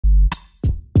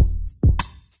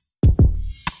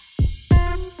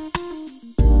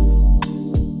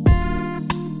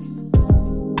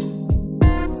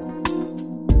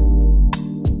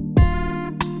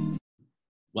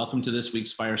Welcome to this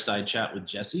week's Fireside Chat with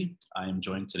Jesse. I am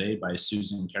joined today by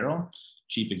Susan Carroll,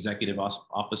 Chief Executive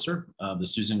Officer of the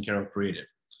Susan Carroll Creative.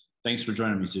 Thanks for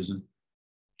joining me, Susan.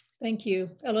 Thank you.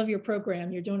 I love your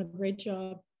program. You're doing a great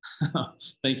job.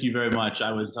 Thank you very much.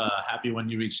 I was happy when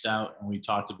you reached out and we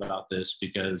talked about this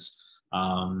because,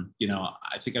 I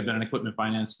think I've been in equipment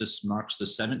finance. This marks the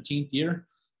 17th year.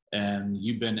 And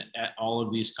you've been at all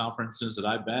of these conferences that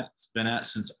I've been at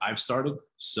since I've started.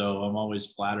 So I'm always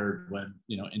flattered when,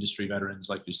 industry veterans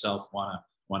like yourself want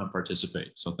to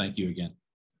participate. So thank you again.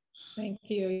 Thank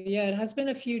you. Yeah, it has been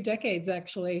a few decades,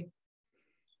 actually.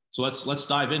 So let's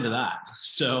dive into that.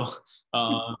 So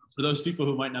for those people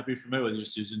who might not be familiar with you,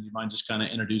 Susan, do you mind just kind of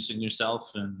introducing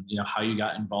yourself and how you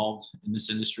got involved in this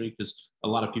industry? Because a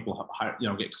lot of people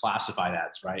get classified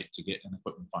ads, right, to get in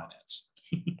equipment finance.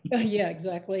 Yeah,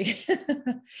 exactly.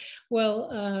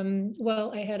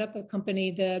 Well, I head up a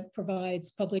company that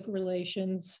provides public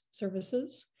relations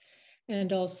services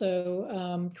and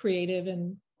also creative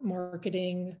and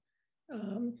marketing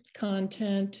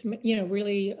content,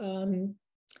 really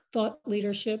thought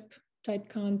leadership type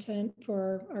content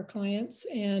for our clients.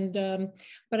 And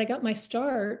but I got my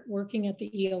start working at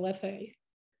the ELFA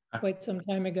quite some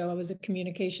time ago. I was a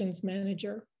communications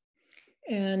manager.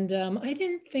 And I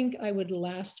didn't think I would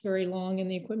last very long in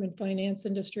the equipment finance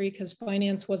industry because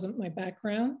finance wasn't my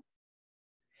background.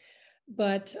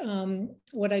 But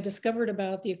what I discovered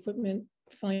about the equipment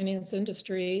finance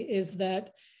industry is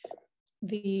that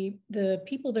the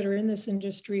people that are in this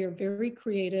industry are very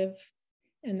creative,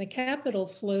 and the capital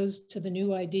flows to the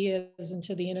new ideas and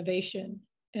to the innovation.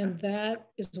 And that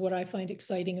is what I find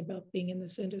exciting about being in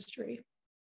this industry.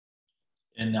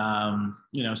 And,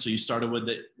 so you started with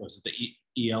was it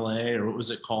the ELA or what was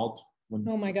it called?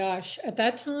 Oh my gosh. At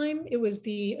that time, it was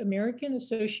the American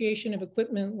Association of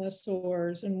Equipment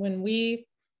Lessors. And when we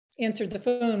answered the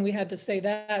phone, we had to say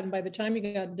that. And by the time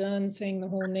you got done saying the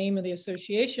whole name of the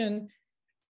association,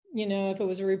 if it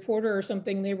was a reporter or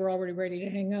something, they were already ready to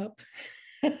hang up.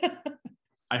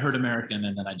 I heard American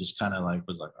and then I just kind of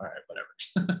was like, all right, whatever.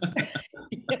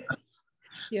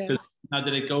 Yes. Now,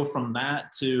 did it go from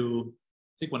that to,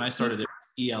 I think when I started it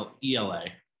was ELA.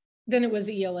 Then it was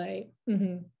ELA.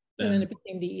 Mm-hmm. And then it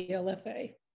became the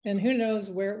ELFA. And who knows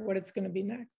what it's going to be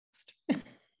next.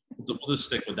 We'll just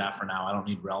stick with that for now. I don't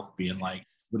need Ralph being like,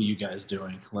 what are you guys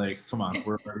doing? Come on,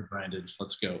 we're already branded.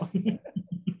 Let's go.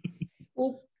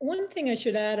 Well, one thing I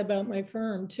should add about my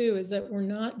firm too is that we're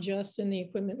not just in the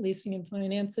equipment leasing and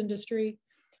finance industry.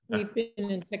 We've been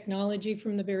in technology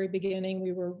from the very beginning.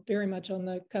 We were very much on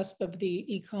the cusp of the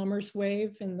e-commerce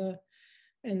wave in the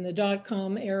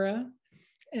dot-com era.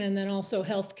 And then also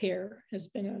healthcare has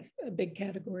been a big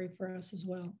category for us as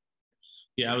well.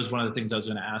 Yeah, that was one of the things I was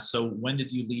going to ask. So when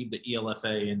did you leave the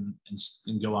ELFA and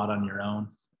go out on your own?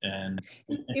 And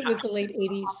it was the late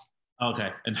 80s.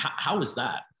 Okay. And how was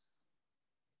that?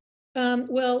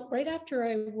 Well, right after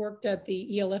I worked at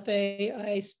the ELFA,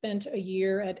 I spent a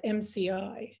year at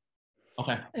MCI.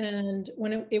 Okay. And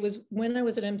when I was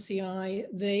at MCI,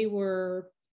 they were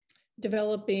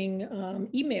developing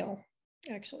email,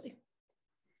 actually.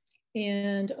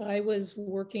 And I was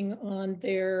working on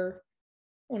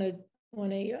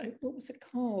what was it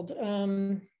called?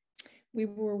 We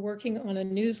were working on a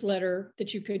newsletter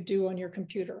that you could do on your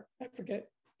computer. I forget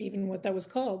even what that was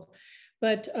called.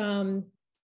 But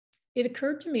it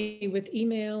occurred to me with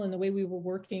email and the way we were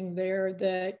working there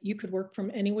that you could work from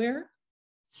anywhere.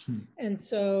 And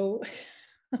so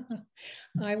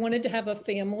I wanted to have a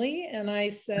family, and I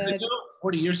said,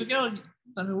 40 years ago,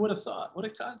 I mean, what a thought, what a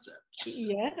concept.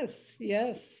 Yes.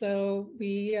 So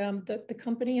we, the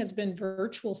company has been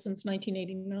virtual since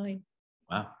 1989.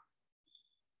 Wow.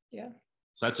 Yeah.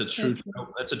 So that's a true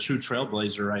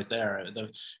trailblazer right there.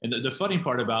 The funny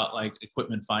part about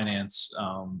equipment finance,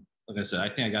 like I said, I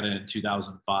think I got it in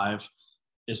 2005,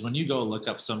 is when you go look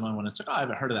up someone, when it's like, oh, I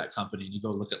haven't heard of that company, and you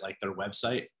go look at their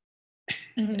website.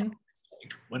 Mm-hmm.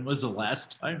 When was the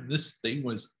last time this thing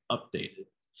was updated?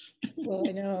 Well,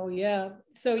 I know. Yeah.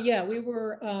 So yeah, we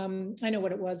were, I know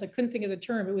what it was. I couldn't think of the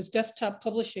term. It was desktop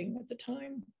publishing at the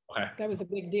time. Okay. That was a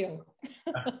big deal.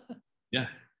 Yeah.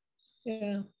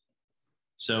 Yeah.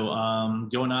 So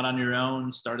going out on your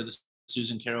own, started the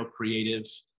Susan Carroll Creative,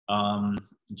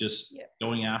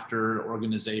 going after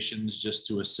organizations just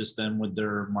to assist them with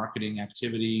their marketing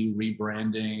activity,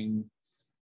 rebranding,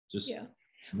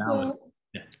 now. Well,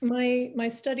 my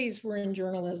studies were in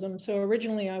journalism. So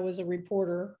originally I was a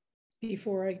reporter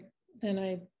before I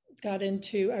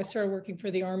started working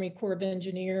for the Army Corps of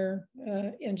Engineers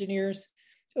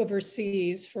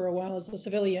overseas for a while as a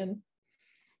civilian.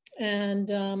 And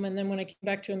then when I came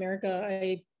back to America,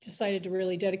 I decided to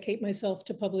really dedicate myself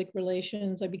to public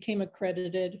relations. I became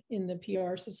accredited in the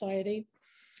PR Society.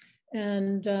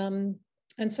 And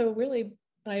so really,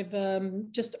 I've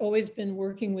just always been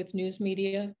working with news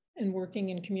media and working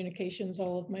in communications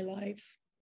all of my life,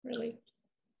 really.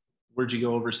 Where'd you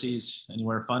go overseas?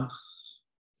 Anywhere fun?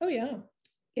 Oh yeah,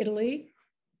 Italy,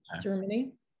 okay.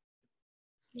 Germany.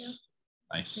 Yeah.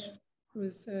 Nice. Yeah. It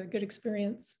was a good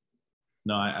experience.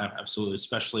 No, I absolutely,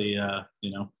 especially,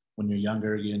 you know, when you're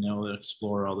younger, you know,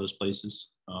 explore all those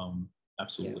places.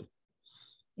 Absolutely.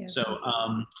 Yeah. So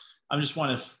I just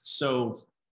want to, so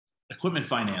equipment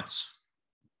finance,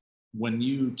 when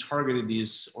you targeted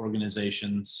these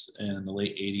organizations in the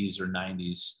late 80s or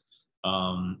 90s,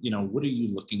 you know, what are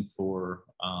you looking for,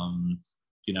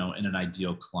 you know, in an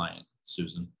ideal client,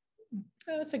 Susan?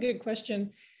 Oh, that's a good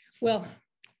question. Well,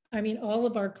 I mean, all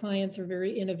of our clients are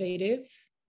very innovative.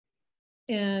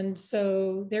 And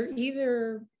so they're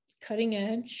either cutting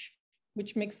edge,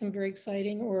 which makes them very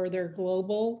exciting, or they're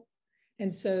global.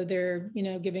 And so they're, you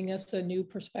know, giving us a new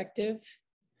perspective.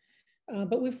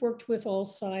 But we've worked with all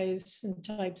size and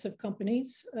types of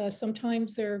companies.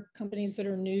 Sometimes they're companies that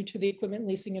are new to the equipment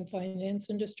leasing and finance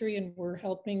industry, and we're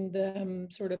helping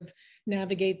them sort of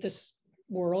navigate this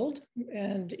world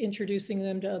and introducing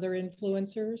them to other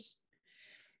influencers.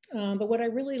 But what I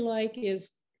really like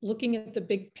is looking at the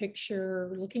big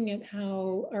picture, looking at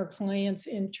how our clients'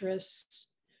 interests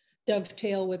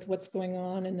dovetail with what's going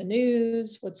on in the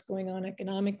news, what's going on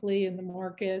economically in the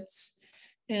markets,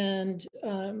 and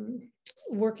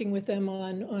working with them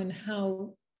on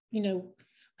how, you know,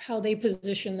 how they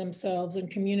position themselves and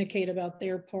communicate about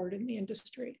their part in the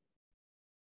industry.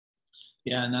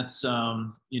 Yeah, and that's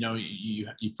you know, you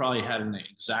probably had an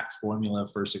exact formula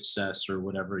for success or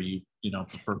whatever you know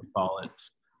prefer to call it,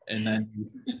 and then you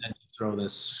throw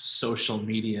this social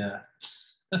media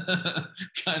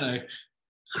kind of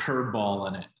curveball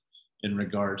in it in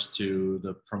regards to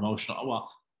the promotional.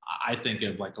 Well, I think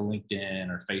of like a LinkedIn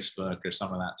or Facebook or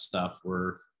some of that stuff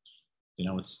where, you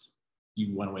know, it's,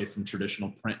 you went away from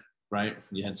traditional print, right?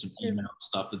 You had some email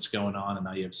stuff that's going on, and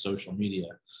now you have social media.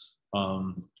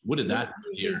 What did that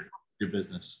do to your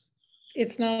business?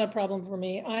 It's not a problem for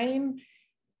me.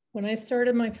 When I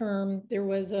started my firm, there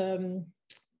was a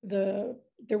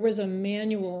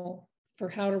manual for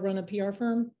how to run a PR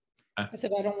firm. I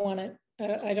said, I don't want it.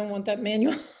 I don't want that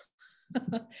manual.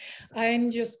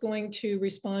 I'm just going to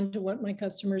respond to what my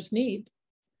customers need.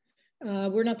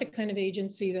 We're not the kind of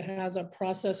agency that has a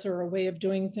process or a way of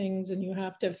doing things and you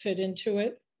have to fit into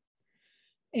it.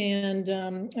 And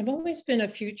I've always been a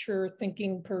future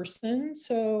thinking person.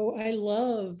 So I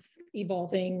love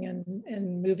evolving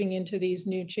and moving into these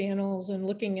new channels and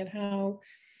looking at how,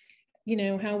 you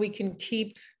know, how we can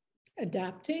keep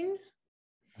adapting.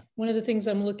 One of the things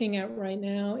I'm looking at right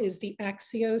now is the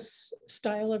Axios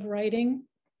style of writing,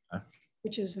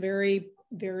 which is very,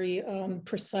 very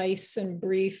precise and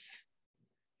brief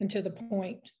and to the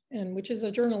point, and which is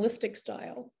a journalistic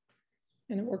style.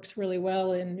 And it works really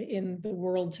well in the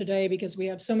world today because we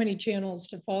have so many channels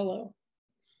to follow.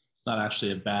 It's not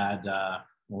actually a bad,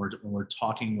 when we're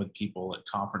talking with people at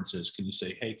conferences, can you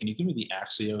say, hey, can you give me the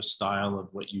Axios style of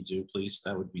what you do, please?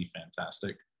 That would be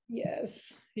fantastic.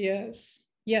 Yes, yes.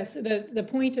 Yes, the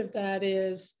point of that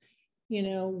is, you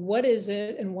know, what is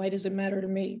it and why does it matter to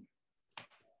me?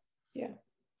 Yeah.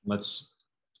 Let's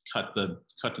cut to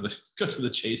the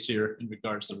chase here in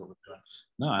regards to what we're doing.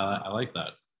 No, I like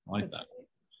that. I like that. Right.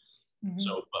 Mm-hmm.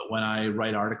 So, but when I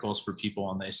write articles for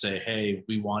people and they say, hey,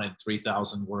 we wanted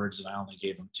 3,000 words and I only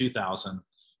gave them 2,000,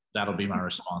 that'll be my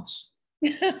response.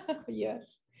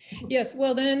 Yes. Yes,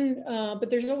 well then, but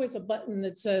there's always a button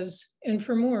that says, and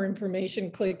for more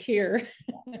information, click here.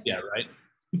 Yeah, right.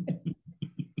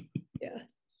 Yeah.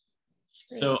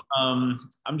 So I'm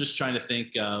just trying to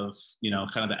think of, you know,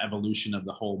 kind of the evolution of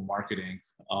the whole marketing,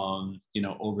 you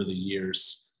know, over the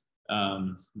years.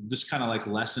 Just kind of like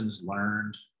lessons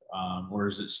learned, or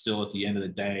is it still at the end of the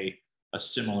day a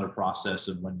similar process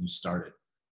of when you started?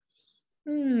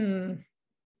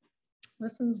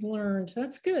 Lessons learned.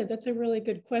 That's good. That's a really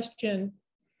good question.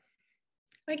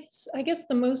 I guess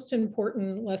the most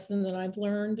important lesson that I've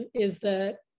learned is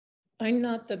that I'm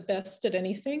not the best at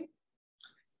anything.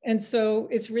 And so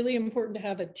it's really important to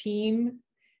have a team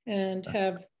and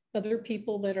have other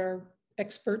people that are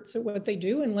experts at what they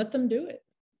do and let them do it.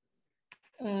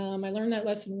 I learned that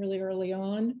lesson really early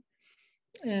on,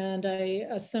 and I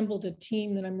assembled a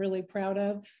team that I'm really proud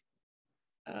of.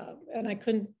 And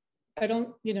I don't,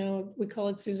 you know, we call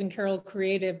it Susan Carroll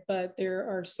Creative, but there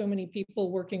are so many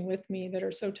people working with me that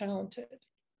are so talented.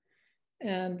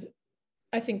 And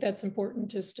I think that's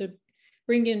important, is to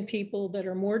bring in people that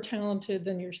are more talented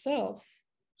than yourself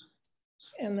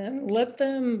and then let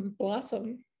them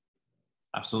blossom.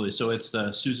 Absolutely. So it's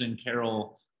the Susan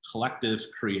Carroll Collective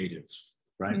Creative,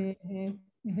 right?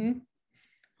 Mm-hmm. Mm-hmm.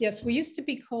 Yes, we used to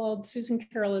be called Susan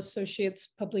Carroll Associates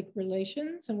Public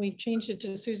Relations, and we changed it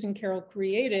to Susan Carroll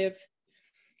Creative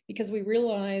because we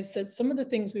realized that some of the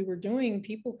things we were doing,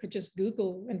 people could just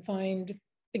Google and find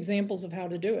examples of how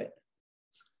to do it.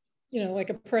 You know, like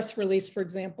a press release, for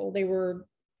example, they were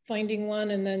finding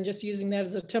one and then just using that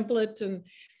as a template. And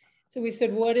so we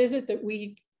said, what is it that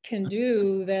we can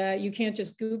do that you can't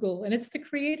just Google? And it's the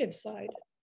creative side.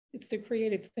 It's the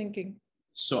creative thinking.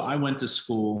 So I went to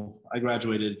school, I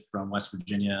graduated from West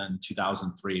Virginia in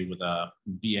 2003 with a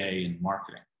BA in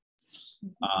marketing.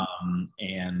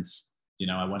 And, you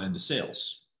know, I went into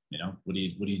sales. You know, what do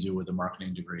you do with a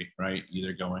marketing degree, right?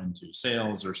 Either go into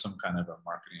sales or some kind of a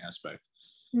marketing aspect.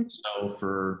 Mm-hmm. So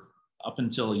for up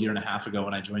until a year and a half ago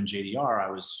when I joined JDR,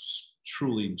 I was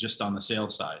truly just on the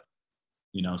sales side.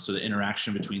 You know, so the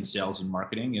interaction between sales and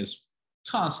marketing is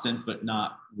constant, but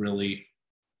not really,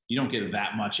 you don't get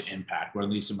that much impact, or at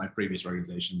least in my previous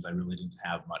organizations, I really didn't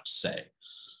have much say.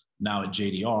 Now at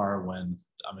JDR, when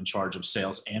I'm in charge of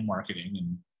sales and marketing,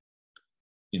 and,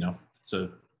 you know, it's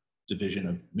a division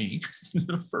of me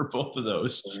for both of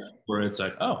those, where it's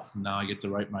like, oh, now I get to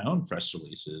write my own press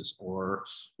releases, or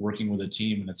working with a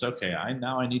team, and it's okay,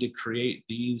 I need to create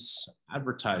these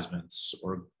advertisements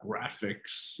or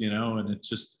graphics, you know, and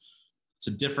it's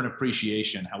a different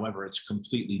appreciation. However, it's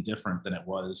completely different than it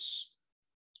was,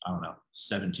 I don't know,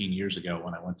 17 years ago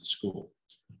when I went to school.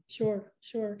 Sure.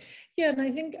 Yeah, and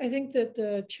I think that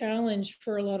the challenge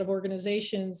for a lot of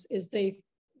organizations is they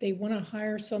want to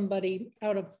hire somebody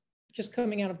just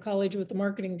coming out of college with a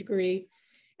marketing degree,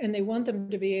 and they want them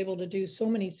to be able to do so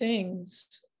many things.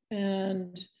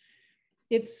 And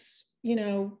it's, you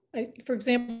know, for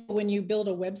example, when you build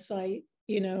a website,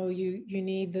 you know, you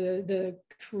need the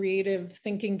creative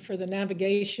thinking for the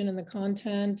navigation and the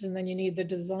content, and then you need the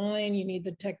design, you need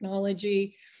the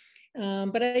technology.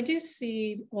 But I do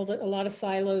see a lot of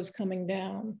silos coming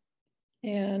down.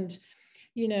 And,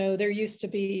 you know, there used to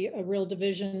be a real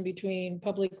division between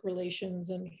public relations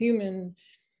and human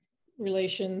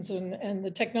relations and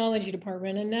the technology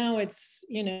department. And now it's,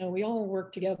 you know, we all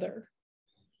work together.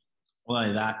 Well, not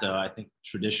only that, though, I think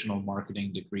traditional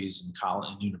marketing degrees in college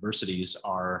and universities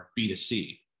are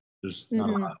B2C. There's not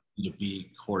a lot of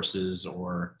B2B courses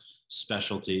or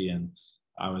specialty. And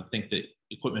I would think that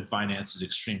equipment finance is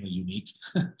extremely unique,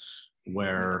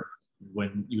 where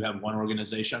when you have one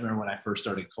organization, I remember when I first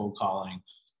started cold calling,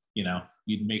 you know,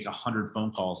 you'd make 100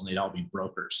 phone calls and they'd all be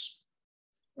brokers.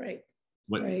 Right.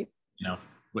 You know,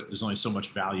 there's only so much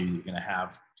value you're going to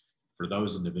have for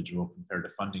those individuals compared to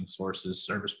funding sources,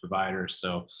 service providers.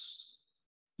 So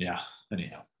yeah,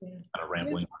 anyhow, kind of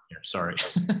rambling on here, sorry.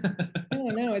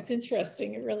 No, it's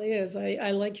interesting. It really is.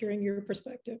 I like hearing your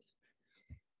perspective.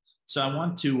 So I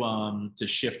want to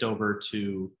shift over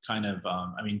to kind of,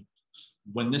 I mean,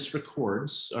 when this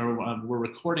records, or we're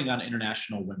recording on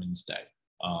International Women's Day.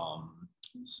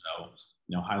 So,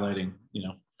 you know, highlighting, you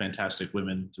know, fantastic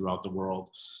women throughout the world.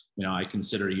 You know, I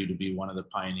consider you to be one of the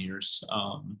pioneers,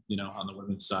 you know, on the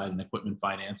women's side in equipment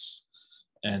finance.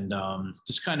 And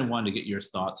just kind of wanted to get your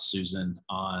thoughts, Susan,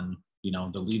 on, you know,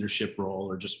 the leadership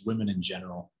role or just women in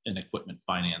general in equipment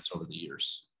finance over the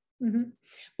years. Mm-hmm.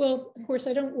 Well, of course,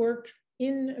 I don't work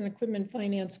in an equipment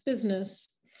finance business,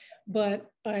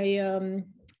 but I,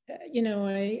 you know,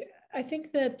 I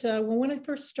think that when I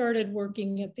first started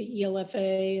working at the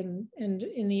ELFA and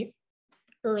in the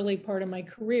early part of my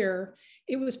career,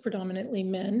 it was predominantly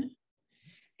men.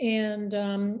 And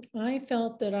I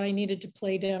felt that I needed to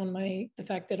play down the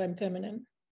fact that I'm feminine.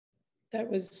 That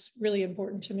was really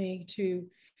important to me, to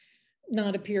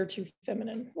not appear too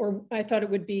feminine, or I thought it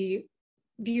would be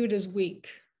viewed as weak.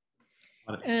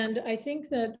 And I think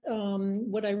that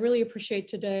what I really appreciate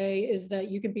today is that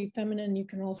you can be feminine, you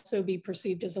can also be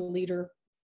perceived as a leader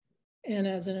and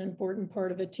as an important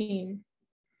part of a team.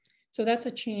 So that's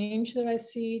a change that I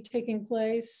see taking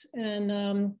place. And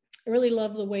I really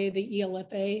love the way the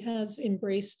ELFA has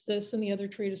embraced this, and the other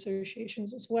trade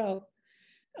associations as well.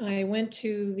 I went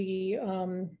to the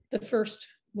first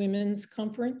women's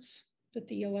conference that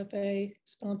the ELFA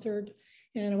sponsored,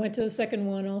 and I went to the second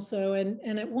one also.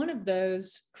 And at one of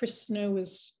those, Chris Snow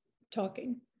was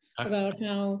talking about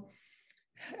how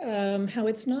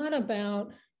it's not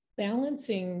about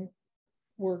balancing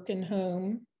work and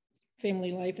home,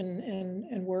 family life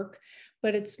and work,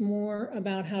 but it's more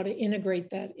about how to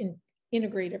integrate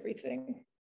everything.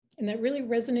 And that really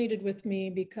resonated with me,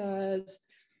 because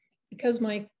because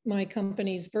my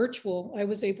company's virtual, I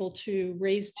was able to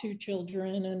raise 2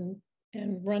 children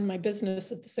and run my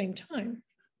business at the same time.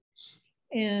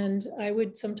 And I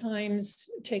would sometimes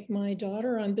take my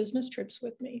daughter on business trips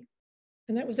with me.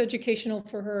 And that was educational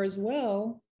for her as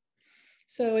well.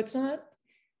 So it's not,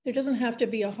 there doesn't have to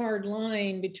be a hard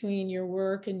line between your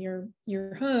work and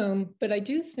your home, but I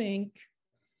do think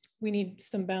we need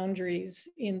some boundaries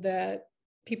in that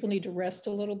people need to rest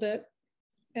a little bit.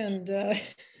 And,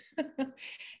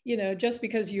 you know, just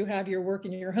because you have your work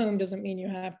in your home doesn't mean you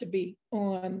have to be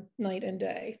on night and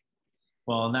day.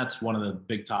 Well, and that's one of the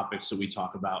big topics that we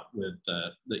talk about with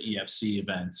the EFC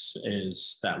events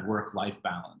is that work-life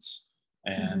balance.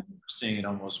 And we're seeing it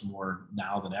almost more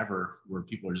now than ever where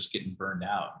people are just getting burned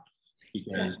out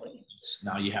because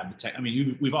now you have the tech. I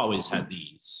mean, we've always had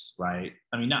these, right?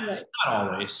 I mean, not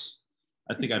always.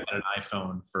 I think I've had an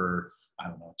iPhone for, I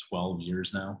don't know, 12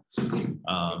 years now.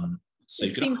 So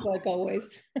it seems like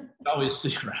always. Always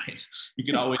see, right? You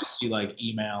can always see like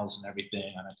emails and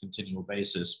everything on a continual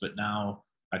basis. But now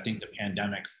I think the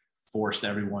pandemic forced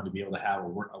everyone to be able to have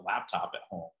a laptop at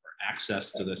home or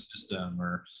access to the system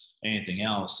or anything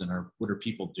else. And what are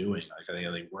people doing? Like,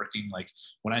 are they working? Like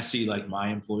when I see like my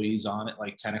employees on at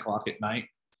like 10 o'clock at night,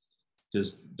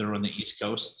 because they're on the East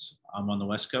Coast, I'm on the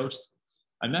West Coast,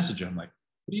 I message them like,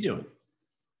 what are you doing?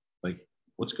 Like,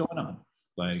 what's going on?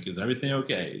 Like, is everything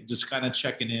okay? Just kind of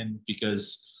checking in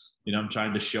because, you know, I'm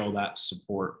trying to show that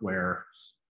support where,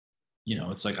 you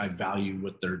know, it's like I value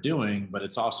what they're doing, but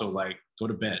it's also like, go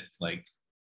to bed. Like,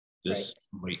 this,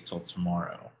 wait till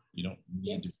tomorrow. You don't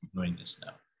need to be doing this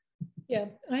now. Yeah,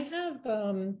 I have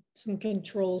some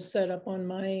controls set up on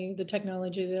the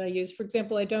technology that I use. For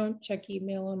example, I don't check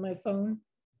email on my phone.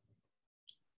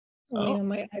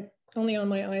 Only on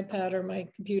my iPad or my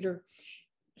computer.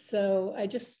 So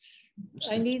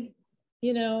I need,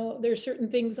 you know, there's certain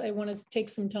things I want to take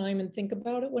some time and think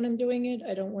about it when I'm doing it.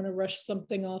 I don't want to rush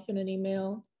something off in an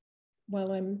email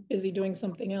while I'm busy doing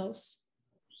something else.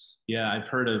 Yeah, I've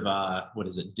heard of, what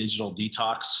is it, digital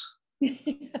detox?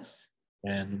 Yes.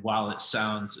 And while it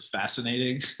sounds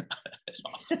fascinating, it's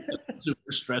also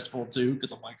super stressful too,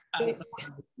 because I'm like, I don't know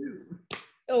what to do.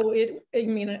 Oh,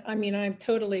 I mean, I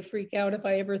totally freak out if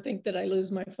I ever think that I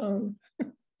lose my phone.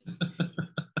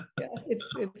 Yeah,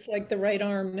 it's like the right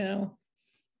arm now.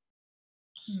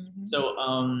 So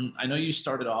I know you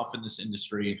started off in this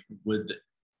industry with,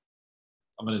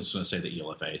 I'm just going to say the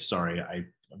ELFA. Sorry,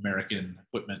 American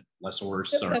Equipment Lessors.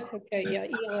 Sorry. That's okay. Yeah,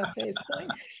 ELFA is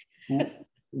fine.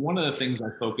 One of the things I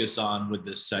focus on with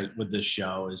this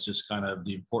show is just kind of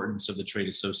the importance of the trade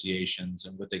associations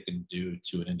and what they can do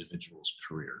to an individual's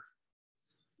career.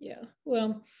 Yeah,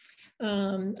 well,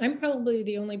 I'm probably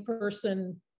the only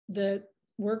person that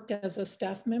worked as a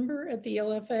staff member at the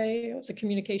LFA. I was a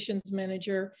communications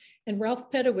manager, and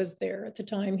Ralph Petta was there at the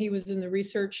time. He was in the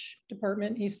research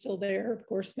department. He's still there, of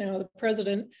course, now the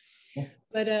president. Yeah.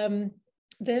 But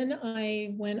then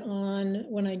I went on,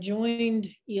 when I joined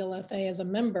ELFA as a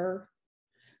member,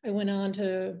 I went on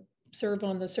to serve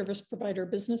on the Service Provider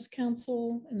Business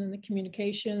Council and then the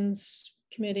Communications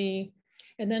Committee.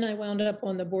 And then I wound up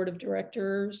on the board of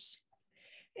directors.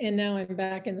 And now I'm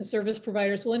back in the service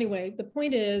providers. Well, anyway, the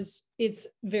point is it's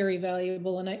very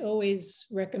valuable. And I always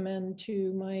recommend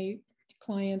to my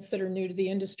clients that are new to the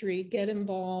industry, get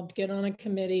involved, get on a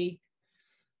committee,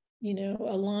 you know,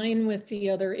 align with the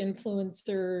other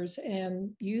influencers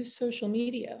and use social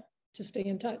media to stay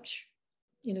in touch,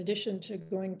 in addition to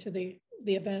going to the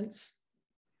events.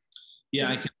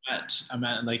 Yeah,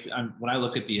 when I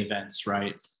look at the events,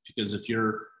 right? Because if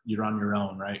you're on your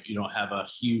own, right? You don't have a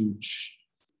huge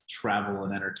travel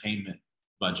and entertainment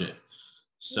budget.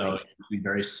 So right. You can be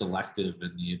very selective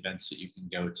in the events that you can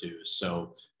go to.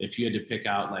 So if you had to pick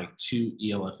out like 2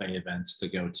 ELFA events to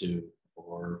go to,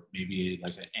 or maybe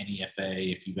like an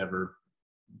NEFA, if you've ever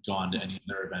gone to any of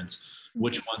their events,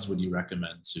 which ones would you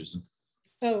recommend, Susan?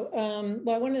 Oh,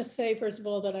 well, I want to say, first of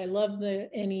all, that I love the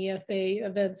NEFA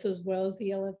events as well as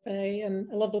the LFA, and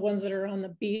I love the ones that are on the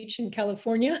beach in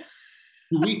California.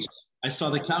 2 weeks. I saw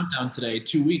the countdown today,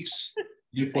 2 weeks.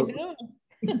 I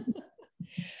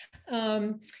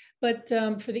know. But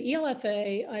for the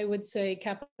ELFA, I would say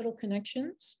Capital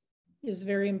Connections is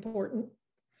very important,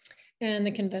 and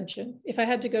the convention. If I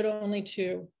had to go to only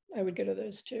 2, I would go to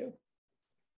those 2.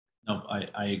 No,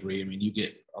 I agree. I mean, you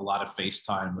get a lot of face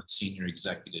time with senior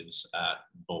executives at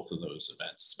both of those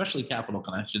events, especially Capital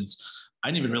Connections. I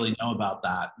didn't even really know about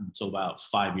that until about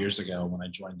 5 years ago when I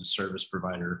joined the service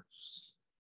provider,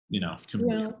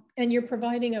 community. Well, and you're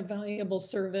providing a valuable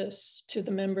service to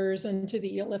the members and to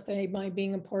the ELFA by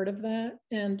being a part of that.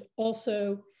 And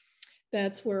also,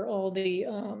 that's where all the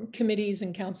committees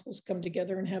and councils come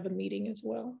together and have a meeting as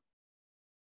well.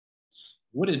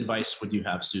 What advice would you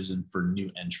have, Susan, for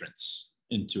new entrants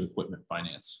into equipment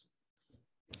finance?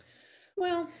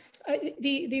 Well,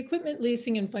 the equipment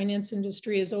leasing and finance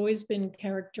industry has always been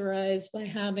characterized by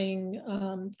having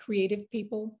creative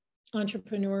people,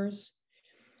 entrepreneurs.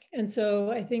 And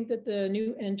so I think that the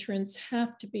new entrants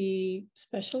have to be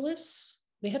specialists.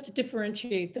 They have to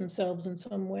differentiate themselves in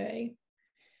some way.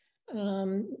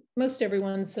 Most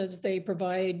everyone says they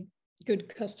provide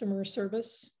good customer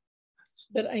service,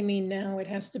 but I mean, now it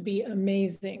has to be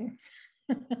amazing.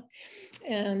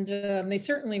 And they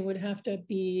certainly would have to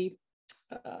be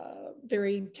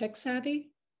very tech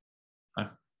savvy. Huh.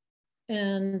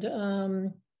 And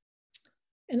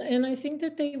I think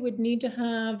that they would need to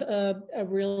have a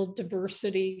real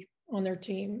diversity on their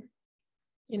team.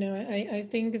 You know, I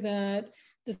think that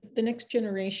the next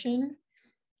generation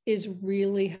is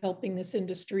really helping this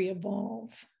industry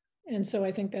evolve. And so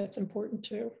I think that's important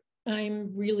too.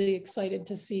 I'm really excited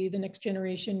to see the next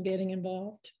generation getting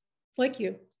involved, like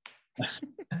you.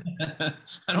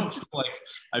 I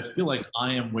feel like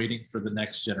I am waiting for the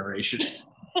next generation.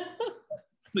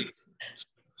 But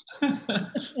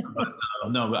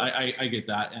I get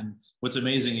that. And what's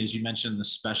amazing is you mentioned the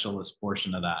specialist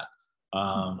portion of that.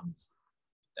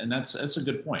 And that's a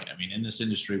good point. I mean, in this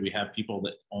industry, we have people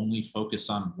that only focus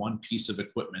on one piece of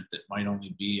equipment that might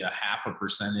only be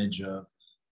 0.5% of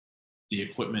the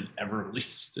equipment ever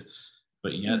leased,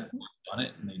 but yet they've done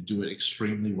it and they do it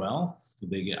extremely well. So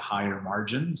they get higher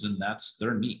margins, and that's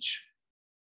their niche.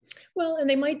 Well, and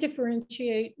they might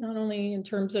differentiate not only in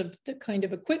terms of the kind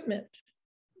of equipment,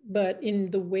 but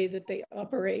in the way that they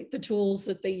operate, the tools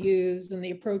that they use, and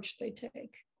the approach they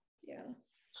take. Yeah.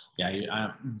 Yeah,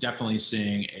 I'm definitely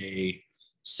seeing a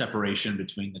separation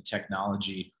between the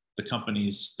technology, the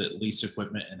companies that lease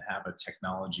equipment and have a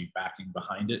technology backing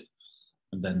behind it,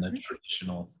 and then the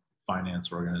traditional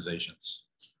finance organizations.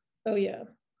 Oh yeah,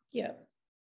 yeah.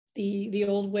 The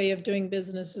old way of doing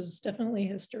business is definitely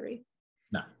history.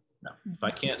 No. If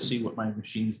I can't see what my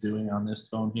machine's doing on this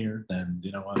phone here, then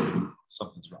you know what?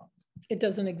 Something's wrong. It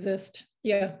doesn't exist.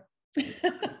 Yeah.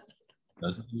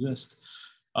 Doesn't exist.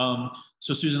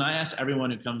 So Susan, I ask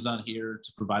everyone who comes on here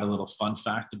to provide a little fun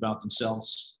fact about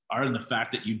themselves. Other than the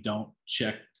fact that you don't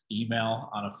check email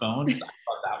on a phone, I thought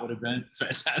that would have been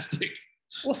fantastic.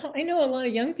 Well, I know a lot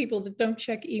of young people that don't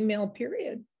check email,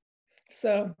 period.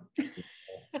 So,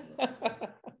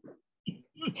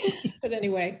 but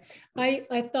anyway,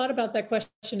 I thought about that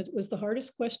question. It was the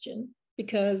hardest question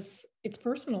because it's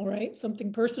personal, right?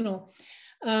 Something personal.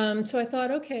 So I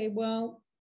thought, okay, well,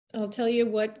 I'll tell you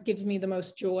what gives me the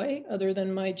most joy other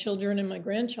than my children and my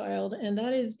grandchild, and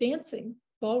that is dancing,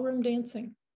 ballroom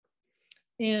dancing.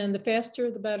 And the faster,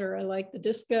 the better. I like the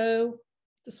disco,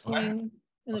 the swing,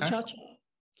 and the cha-cha.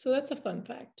 So that's a fun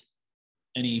fact.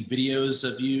 Any videos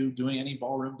of you doing any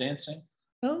ballroom dancing?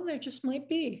 Oh, there just might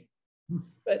be,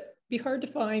 but be hard to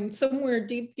find somewhere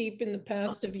deep, deep in the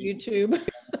past of YouTube.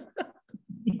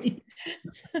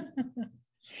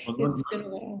 It's been a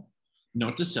while.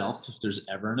 Note to self, if there's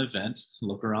ever an event,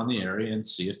 look around the area and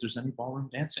see if there's any ballroom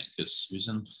dancing, because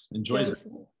Susan enjoys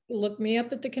it. Look me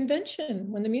up at the convention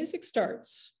when the music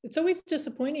starts. It's always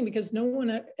disappointing because no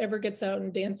one ever gets out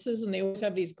and dances, and they always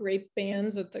have these great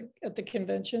bands at the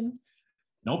convention.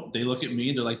 Nope, they look at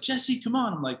me, they're like, Jesse, come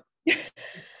on. I'm like,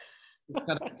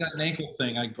 got an ankle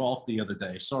thing. I golfed the other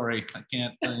day. Sorry, I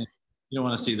can't. You don't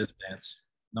want to see this dance.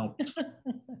 Nope.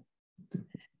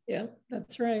 Yeah,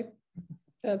 that's right.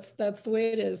 That's the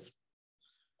way it is.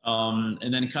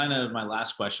 And then kind of my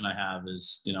last question I have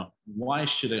is, why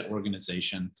should an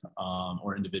organization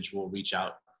or individual reach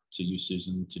out to you,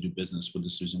 Susan, to do business with the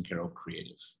Susan Carroll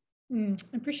Creative? I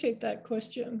appreciate that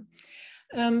question.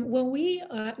 Well,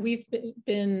 we've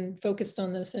been focused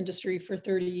on this industry for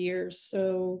 30 years.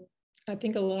 So I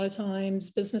think a lot of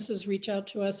times businesses reach out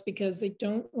to us because they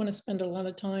don't want to spend a lot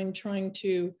of time trying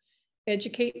to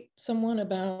educate someone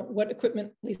about what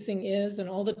equipment leasing is and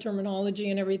all the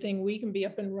terminology and everything. We can be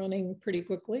up and running pretty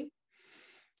quickly.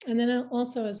 And then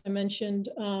also, as I mentioned,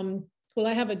 well,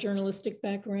 I have a journalistic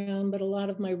background, but a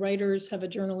lot of my writers have a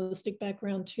journalistic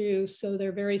background too. So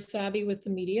they're very savvy with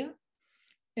the media,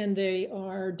 and they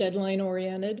are deadline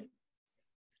oriented,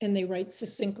 and they write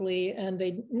succinctly, and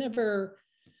they never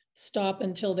stop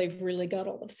until they've really got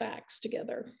all the facts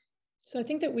together. So I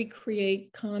think that we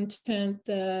create content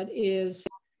that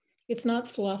it's not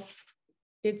fluff.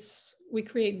 We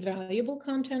create valuable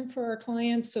content for our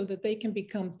clients so that they can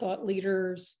become thought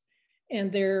leaders,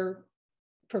 and they're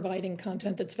providing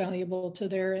content that's valuable to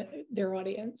their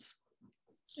audience.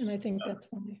 And I think that's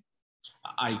why.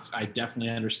 I definitely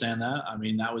understand that. I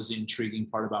mean, that was the intriguing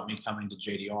part about me coming to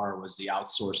JDR was the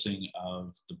outsourcing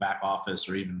of the back office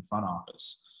or even front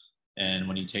office. And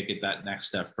when you take it that next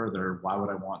step further, why would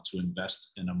I want to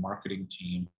invest in a marketing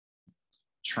team,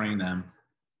 train them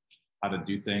how to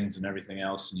do things and everything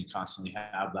else, and you constantly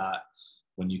have that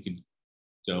when you could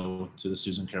go to the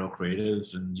Susan Carroll Creative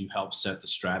and you help set the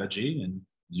strategy and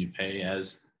you pay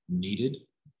as needed.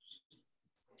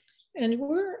 And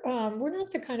we're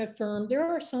not the kind of firm. There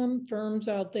are some firms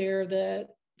out there that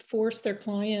force their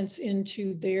clients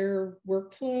into their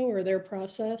workflow or their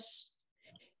process.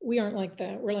 We aren't like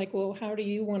that. We're like, well, how do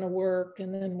you want to work?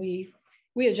 And then we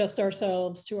adjust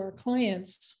ourselves to our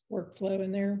clients' workflow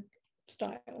and their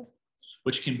style.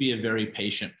 Which can be a very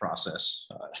patient process.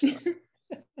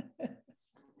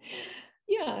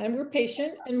 Yeah, and we're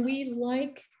patient, and we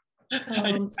like.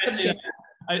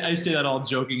 I say that all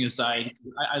joking aside.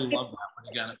 I love that one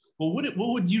again. Well, what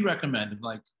would you recommend?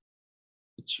 Like,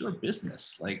 it's your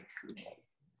business. Like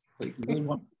you really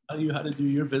want to tell you how to do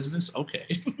your business? Okay.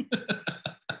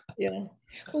 Yeah.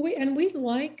 Well, we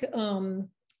like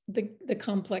the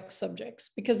complex subjects,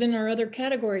 because in our other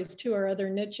categories too, our other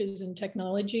niches in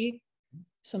technology,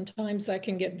 sometimes that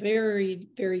can get very,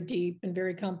 very deep and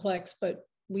very complex, but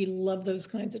we love those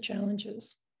kinds of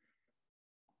challenges.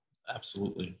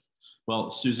 Absolutely. Well,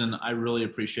 Susan, I really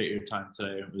appreciate your time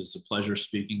today. It was a pleasure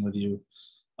speaking with you.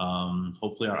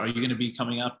 Hopefully, are you going to be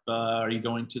coming up? Are you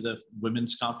going to the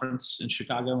women's conference in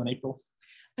Chicago in April?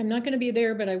 I'm not going to be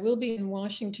there, but I will be in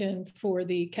Washington for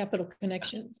the Capital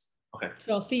Connections. Okay.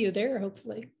 So I'll see you there,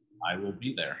 hopefully. I will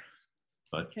be there.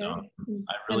 But okay.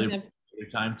 I really appreciate your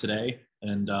time today,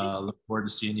 and look forward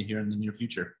to seeing you here in the near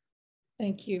future.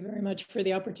 Thank you very much for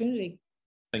the opportunity.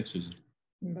 Thanks, Susan.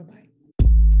 Bye-bye.